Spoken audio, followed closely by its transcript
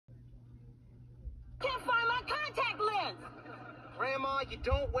Can't find my contact lens. Grandma, you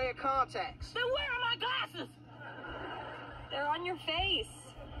don't wear contacts. Then where are my glasses? They're on your face.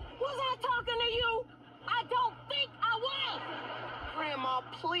 Was I talking to you? I don't think I was. Grandma,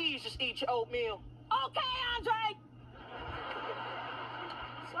 please just eat your oatmeal. Okay, Andre.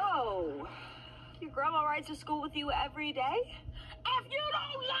 So, your grandma rides to school with you every day? If you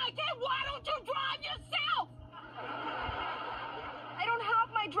don't like it, why don't you drive yourself? I don't have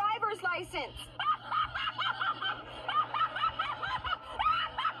my driver's license.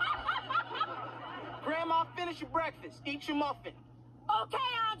 Grandma, finish your breakfast. Eat your muffin. Okay,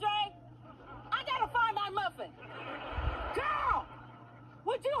 Andre. I gotta find my muffin. Girl,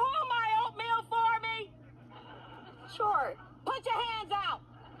 would you hold my oatmeal for me? Sure. Put your hands out.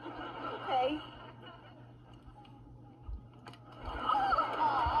 Okay.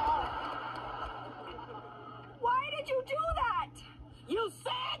 Why did you do that? You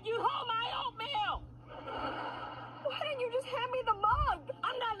said you'd hold my oatmeal. Why didn't you just hand me the mug?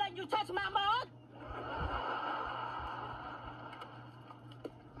 I'm not letting you touch my mug.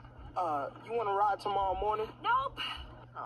 You want to ride tomorrow morning? Nope.